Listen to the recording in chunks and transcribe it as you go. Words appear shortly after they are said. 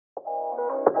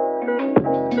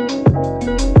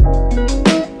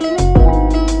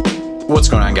What's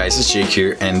going on, guys? It's Jake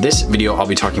here, and in this video I'll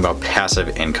be talking about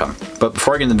passive income. But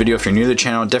before I get into the video, if you're new to the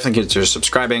channel, definitely consider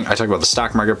subscribing. I talk about the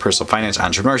stock market, personal finance,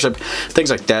 entrepreneurship, things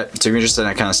like that. So if you're interested in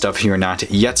that kind of stuff, if you're not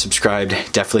yet subscribed,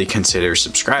 definitely consider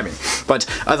subscribing. But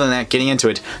other than that, getting into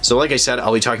it, so like I said,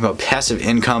 I'll be talking about passive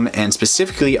income, and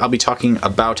specifically I'll be talking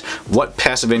about what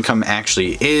passive income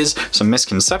actually is, some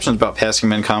misconceptions about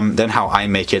passive income, then how I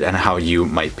make it and how you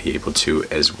might be able to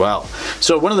as well.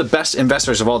 So one of the best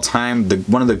investors of all time,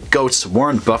 one of the GOATs,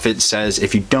 Warren Buffett, says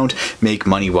if you don't make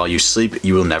money while you sleep,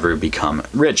 you will never become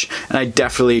rich. And I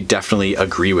definitely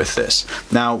agree with this.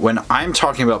 Now, when I'm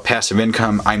talking about passive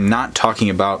income, I'm not talking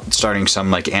about starting some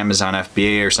like Amazon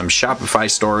FBA or some Shopify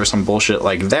store or some bullshit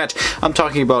like that. I'm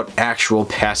talking about actual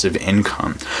passive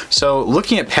income. So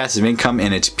looking at passive income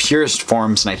in its purest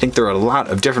forms, and I think there are a lot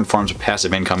of different forms of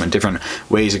passive income and different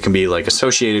ways it can be like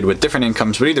associated with different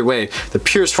incomes, but either way, the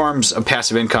purest forms of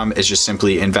passive income is just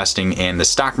simply investing in the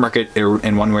stock market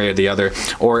in one way or the other,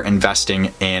 or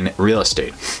investing in real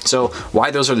estate. So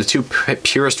why those are the two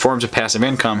purest forms of passive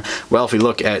income? Well, if we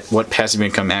look at what passive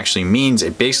income actually means,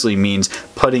 it basically means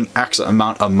putting X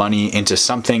amount of money into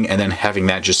something and then having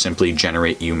that just simply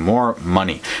generate you more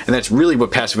money. And that's really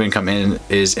what passive income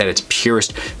is at its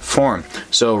purest form.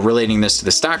 So relating this to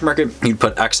the stock market, you'd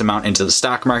put X amount into the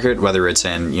stock market, whether it's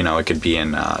in, it could be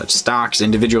in stocks,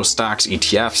 individual stocks,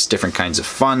 ETFs, different kinds of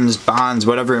funds, bonds,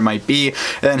 whatever it might be,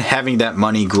 and then having that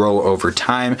money grow over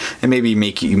time and maybe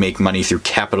you make money through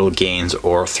capital gains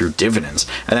or through dividends.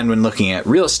 And then when looking at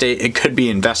real estate, it could be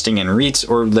investing in REITs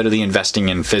or literally investing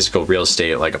in physical real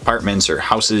estate like apartments or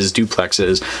houses,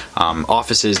 duplexes,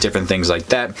 offices, different things like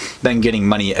that, then getting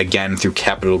money again through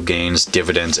capital gains,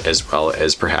 dividends, as well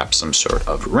as perhaps some sort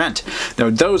of rent. Now,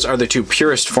 those are the two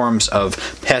purest forms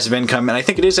of passive income, and I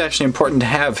think it is actually important to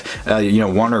have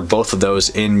one or both of those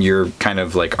in your kind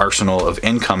of like arsenal of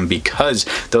income, because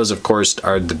those of course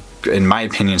are in my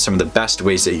opinion, some of the best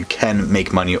ways that you can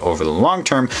make money over the long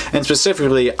term. And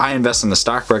specifically, I invest in the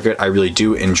stock market. I really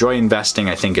do enjoy investing.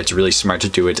 I think it's really smart to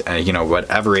do it at,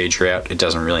 whatever age you're at, it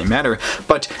doesn't really matter.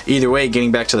 But either way,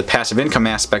 getting back to the passive income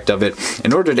aspect of it,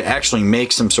 in order to actually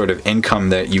make some sort of income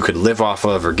that you could live off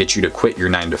of, or get you to quit your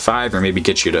 9-to-5, or maybe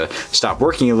get you to stop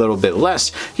working a little bit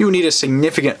less, you need a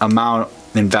significant amount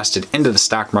invested into the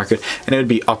stock market, and it would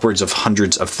be upwards of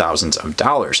hundreds of thousands of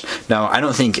dollars. Now, I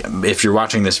don't think if you're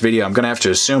watching this video, I'm going to have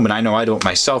to assume, and I know I don't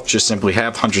myself, just simply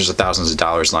have hundreds of thousands of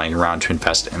dollars lying around to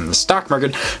invest in the stock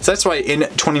market. So that's why in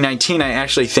 2019, I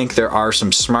actually think there are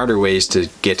some smarter ways to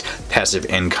get passive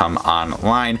income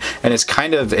online, and it's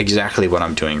kind of exactly what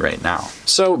I'm doing right now.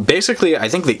 So basically, I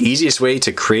think the easiest way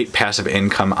to create passive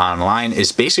income online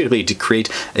is basically to create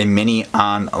a mini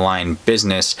online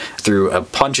business through a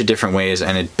bunch of different ways,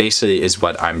 and it basically is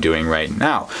what I'm doing right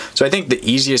now. So I think the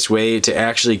easiest way to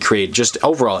actually create just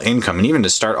overall income, and even to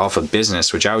start off a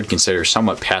business, which I would consider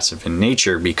somewhat passive in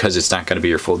nature because it's not going to be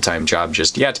your full-time job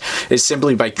just yet, is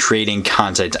simply by creating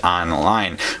content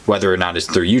online, whether or not it's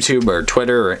through YouTube or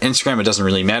Twitter or Instagram. It doesn't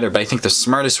really matter, but I think the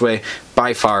smartest way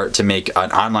by far to make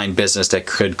an online business that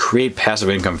could create passive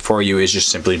income for you is just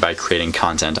simply by creating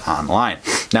content online.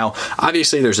 Now,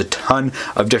 obviously there's a ton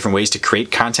of different ways to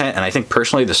create content, and I think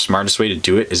personally the smartest way to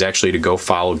do it is actually to go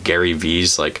follow Gary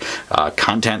Vee's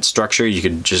content structure. You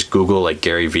could just Google like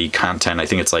Gary Vee content. I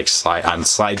think it's like on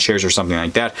SlideShares or something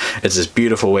like that. It's this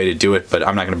beautiful way to do it, but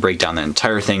I'm not going to break down the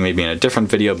entire thing, maybe in a different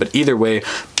video. But either way,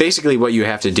 basically what you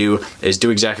have to do is do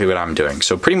exactly what I'm doing.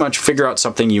 So pretty much figure out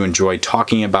something you enjoy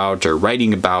talking about or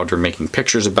writing about or making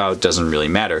pictures about. Doesn't really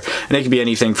matter. And it could be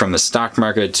anything from the stock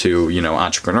market to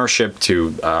entrepreneurship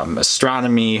to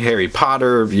astronomy, Harry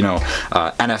Potter,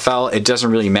 NFL. It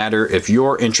doesn't really matter. If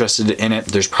you're interested in it,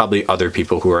 there's probably other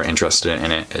people who are interested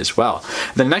in it as well.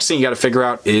 The next thing you got to figure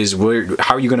out is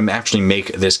how are you going to actually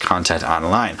make this content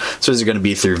online. So is it going to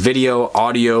be through video,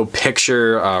 audio,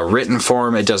 picture, written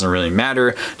form? It doesn't really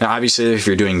matter. Now, obviously, if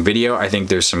you're doing video, I think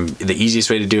the easiest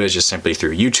way to do it is just simply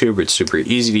through YouTube. It's super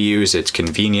easy to use. It's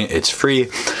convenient. It's free.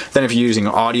 Then if you're using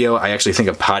audio, I actually think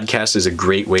a podcast is a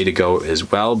great way to go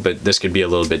as well, but this could be a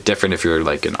little bit different if you're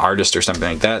like an artist or something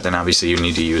like that. Then obviously you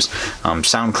need to use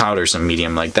SoundCloud or some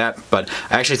medium like that. But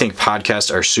I actually think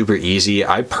podcasts are super easy.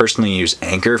 I personally use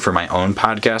Anchor for my own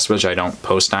podcast, which I don't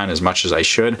post on as much as I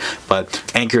should, but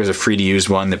Anchor is a free to use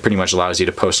one that pretty much allows you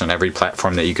to post on every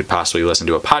platform that you could possibly listen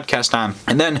to a podcast on.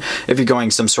 And then if you're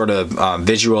going some sort of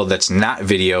visual that's not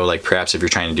video, like perhaps if you're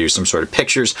trying to do some sort of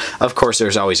pictures, of course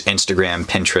there's always Instagram,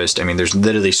 Pinterest, I mean, there's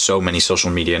literally so many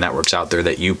social media networks out there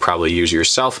that you probably use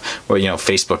yourself, or, you know,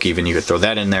 Facebook even, you could throw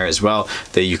that in there as well,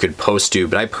 that you could post to.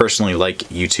 But I personally like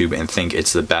YouTube and think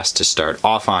it's the best to start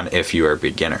off on if you are a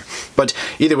beginner. But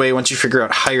either way, once you figure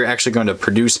out how you're actually going to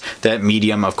produce that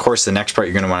medium, of course, the next part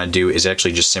you're going to want to do is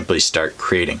actually just simply start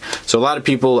creating. So a lot of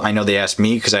people, I know they ask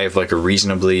me, because I have like a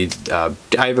reasonably, I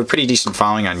have a pretty decent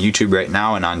following on YouTube right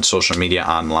now and on social media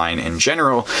online in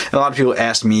general. And a lot of people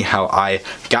ask me how I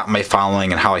got my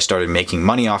following and how I started making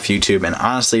money off YouTube. And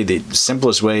honestly, the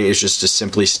simplest way is just to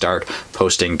simply start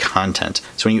posting content.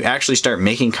 So when you actually start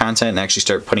making content and actually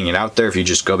start putting it out there, if you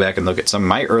just go back and look at some of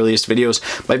my earliest videos,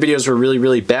 my videos were really,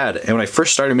 really bad. And when I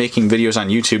first started making videos on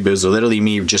YouTube, it was literally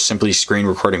me just simply screen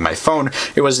recording my phone.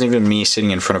 It wasn't even me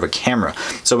sitting in front of a camera.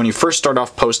 So when you first start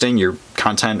off posting your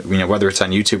content, you know, whether it's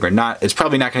on YouTube or not, it's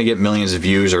probably not going to get millions of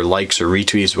views or likes or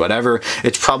retweets, whatever.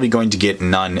 It's probably going to get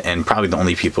none, and probably the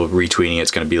only people retweeting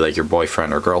it's going to be like your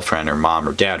boyfriend or girlfriend or mom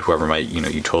or dad, whoever might, you know,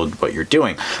 you told what you're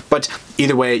doing. But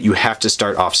either way, you have to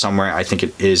start off somewhere. I think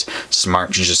it is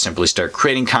smart to just simply start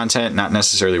creating content, not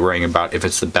necessarily worrying about if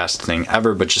it's the best thing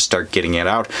ever, but just start getting it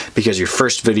out, because your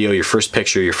first video, your first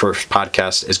picture, your first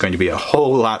podcast is going to be a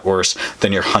whole lot worse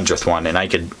than your 100th one. And I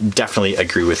could definitely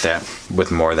agree with that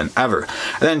with more than ever.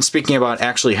 And then speaking about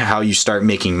actually how you start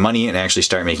making money and actually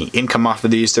start making income off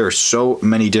of these, there are so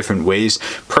many different ways.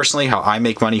 Personally, how I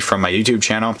make money from my YouTube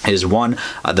channel is one,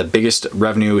 the biggest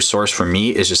revenue source for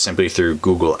me is just simply through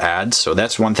Google Ads. So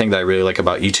that's one thing that I really like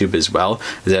about YouTube as well,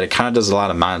 is that it kind of does a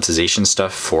lot of monetization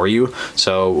stuff for you.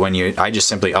 So when I just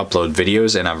simply upload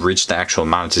videos and I've reached the actual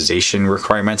monetization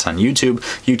requirements on YouTube,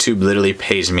 YouTube literally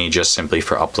pays me just simply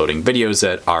for uploading videos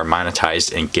that are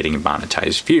monetized and getting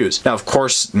monetized views. Now, of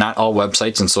course, not all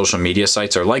websites and social media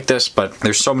sites are like this, but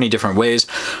there's so many different ways.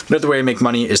 Another way I make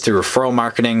money is through referral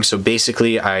marketing. So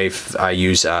basically, I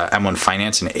use M1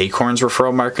 Finance and Acorns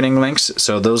referral marketing links.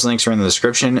 So those links are in the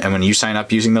description, and when you sign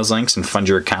up using those links and fund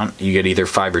your account, you get either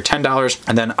 $5 or $10,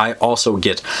 and then I also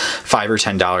get $5 or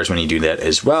 $10 when you do that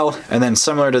as well. And then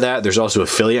similar to that, there's also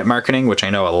affiliate marketing, which I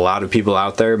know a lot of people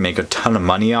out there make a ton of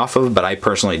money off of, but I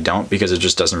personally don't, because it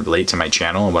just doesn't relate to my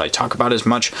channel and what I talk about as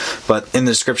much. But in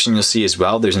the description, you'll see as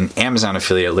well, there's an Amazon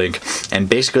affiliate link, and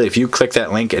basically if you click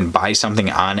that link and buy something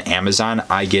on Amazon,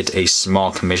 I get a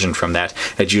small commission from that.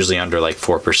 It's usually under like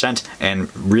 4%,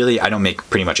 and really I don't make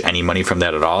pretty much any money from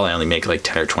that at all. I only make like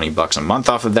 10 or 20 bucks a month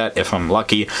off of that if I'm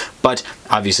lucky. But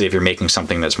obviously if you're making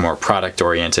something that's more product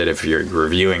oriented, if you're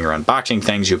reviewing or unboxing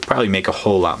things, you'll probably make a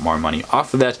whole lot more money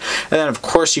off of that. And then of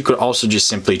course you could also just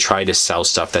simply try to sell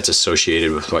stuff that's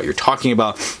associated with what you're talking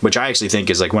about, which I actually think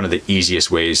is like one of the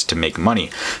easiest ways to make money.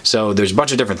 So there's a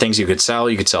bunch of different things you could sell.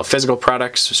 You could sell physical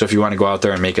products. So if you want to go out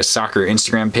there and make a soccer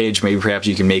Instagram page, maybe perhaps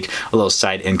you can make a little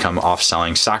side income off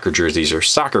selling soccer jerseys or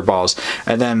soccer balls.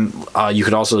 And then you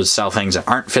could also sell things that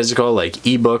aren't physical, like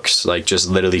ebooks, like just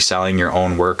literally selling your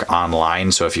own work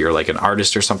online. So if you're like an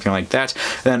artist or something like that,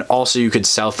 then also you could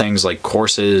sell things like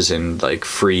courses and like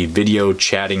free video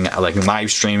chatting, like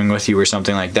live streaming with you or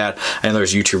something like that. I know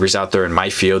there's YouTubers out there in my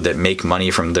field that make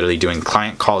money from literally doing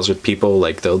client calls with people.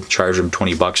 Like they'll charge them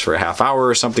 20 bucks for a half hour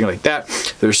or something like that.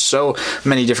 There's so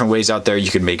many different ways out there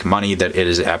you could make money that it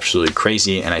is absolutely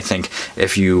crazy. And I think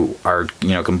if you are, you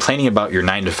know, complaining about your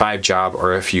 9-to-5 job,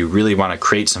 or if you really want to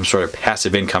create some sort of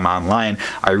passive income online,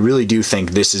 I really do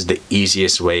think this is the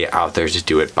easiest way out there to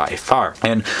do it by far.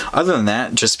 And other than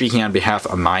that, just speaking on behalf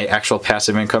of my actual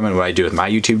passive income and what I do with my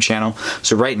YouTube channel.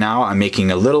 So right now I'm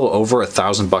making a little over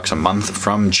 $1,000 a month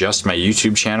from just my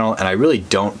YouTube channel, and I really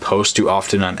don't post too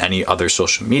often on any other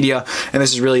social media. And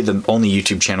this is really the only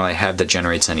YouTube channel I have that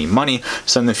generates any money.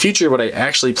 So in the future, what I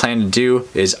actually plan to do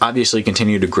is obviously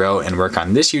continue to grow and work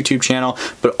on this YouTube channel,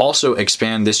 but also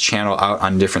expand this channel out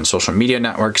on different social media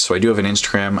networks. So I do have an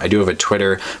Instagram, I do have a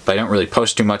Twitter, but I don't really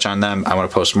post too much on them. I want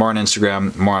to post more on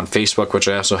Instagram, more on Facebook, which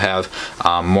I also have,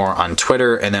 more on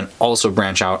Twitter, and then also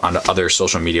branch out onto other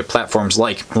social media platforms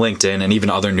like LinkedIn and even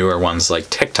other newer ones like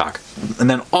TikTok. And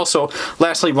then also,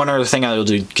 lastly, one other thing I will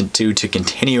do to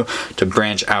continue to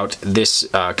branch out this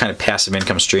kind of passive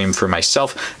income stream for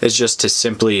myself is just to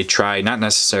simply try, not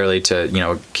necessarily to, you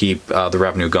know, keep the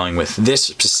revenue going with this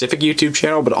specific YouTube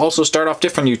channel, but also start off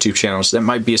different YouTube channels that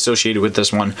might be associated with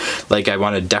this one. Like I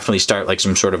want to definitely start like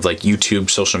some sort of like YouTube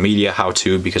social media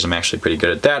how-to, because I'm actually pretty good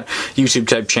at that. YouTube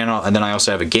type channel, and then I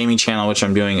also have a gaming channel, which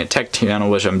I'm doing, a tech channel,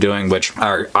 which I'm doing, which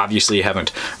are obviously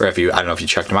haven't, or if you, I don't know if you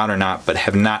checked them out or not, but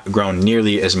have not grown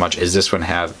nearly as much as this one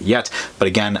have yet. But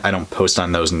again, I don't post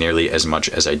on those nearly as much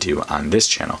as I do on this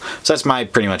channel. So that's my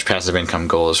pretty much passive income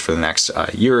goals for the next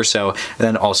year or so, and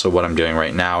then also what I'm doing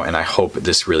right now, and I hope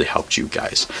this really helped you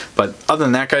guys. But other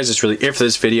than that, guys, it's really it for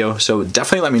this video. So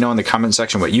definitely let me know in the comment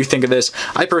section what you think of this.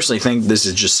 I personally think this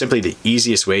is just simply the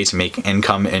easiest way to make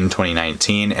income in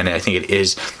 2019, and I think it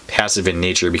is passive in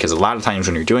nature, because a lot of times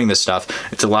when you're doing this stuff,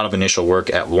 it's a lot of initial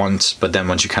work at once, but then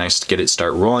once you kind of get it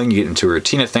start rolling, you get into a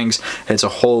routine of things, it's a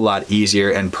whole lot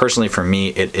easier. And personally for me,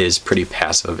 it is pretty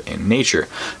passive in nature.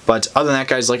 But other than that,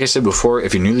 guys, like I said before,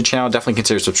 if you're new to the channel, definitely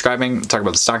consider subscribing. Talk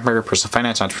about the stock market, personal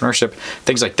finance, entrepreneurship,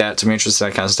 things like that. So if you're interested in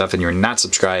that kind of stuff and you're not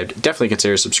subscribed, definitely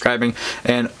consider subscribing.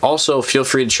 And also feel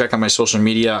free to check out my social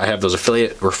media. I have those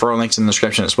affiliate referral links in the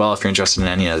description as well if you're interested in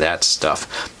any of that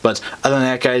stuff. But other than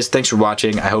that, guys, thanks for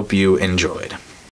watching. I hope you enjoyed.